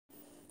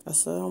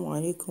Assalamu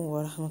alaikum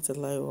wa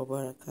rahmatullahi wa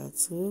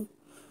barakatuh.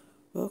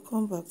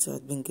 Welcome back to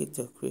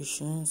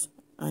Bintghade.creations,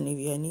 and if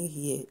you are new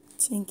here,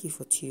 thank you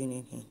for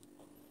tuning in.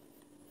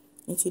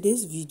 In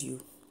today's video,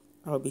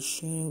 I'll be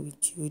sharing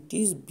with you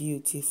these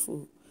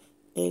beautiful,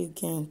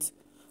 elegant,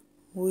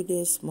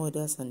 modest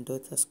mothers and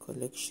daughters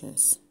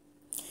collections.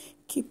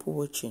 Keep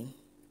watching.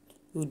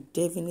 You'll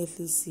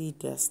definitely see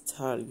the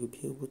style you'll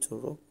be able to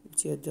rock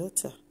with your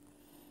daughter.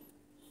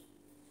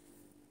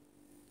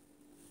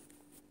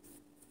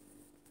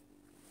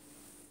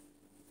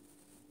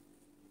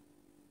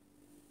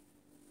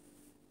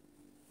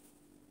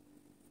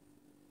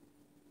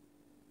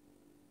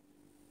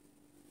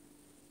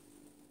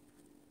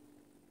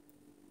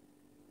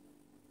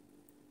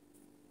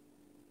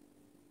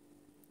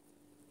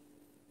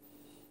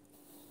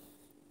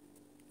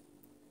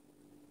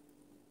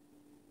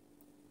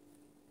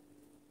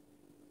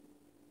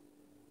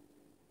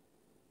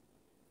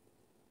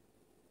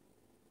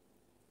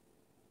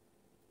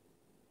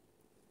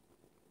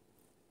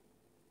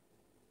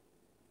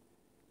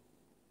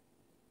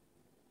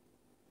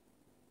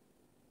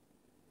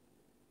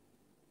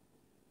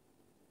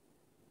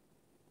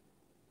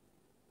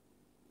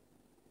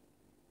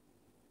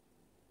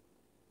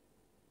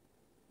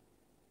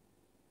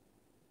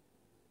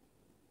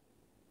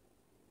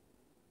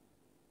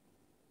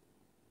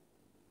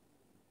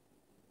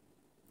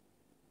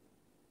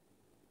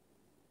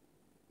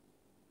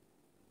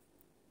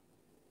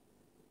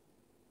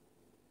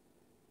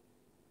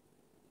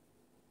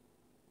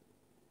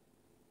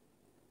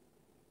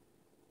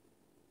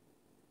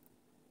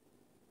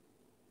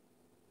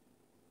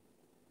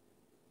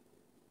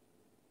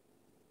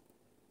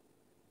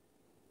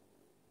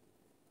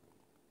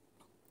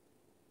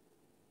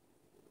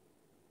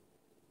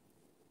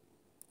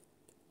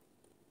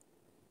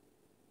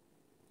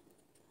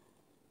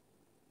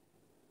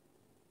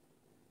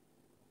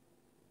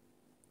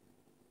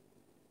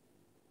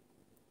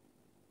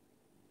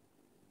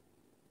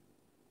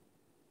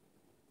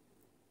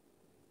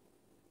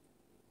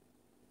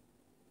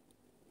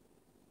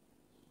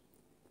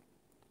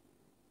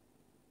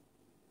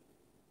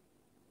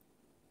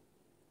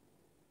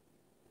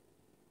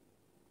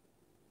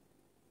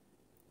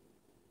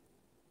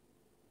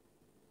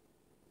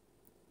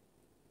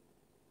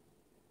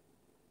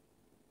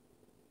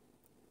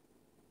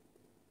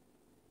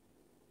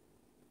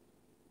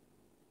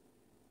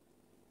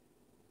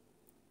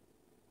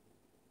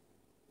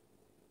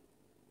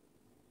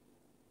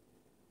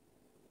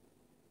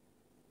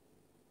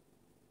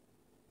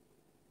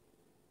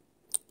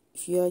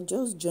 If you are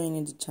just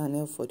joining the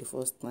channel for the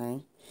first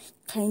time,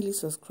 kindly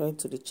subscribe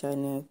to the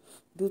channel.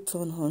 Do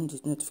turn on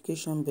the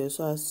notification bell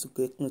so as to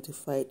get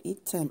notified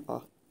each time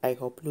I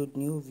upload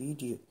new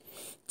video.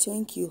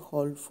 Thank you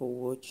all for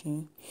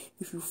watching.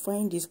 If you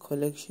find this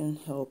collection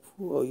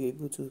helpful or you're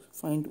able to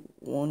find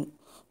one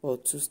or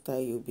two style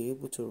you'll be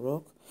able to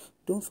rock,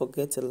 don't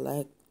forget to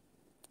like,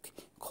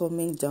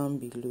 comment down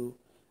below,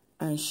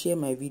 and share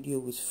my video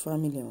with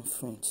family and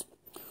friends.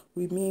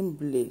 Remain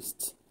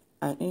blessed,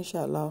 and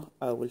inshallah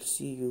I will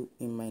see you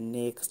in my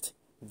next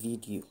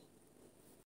video.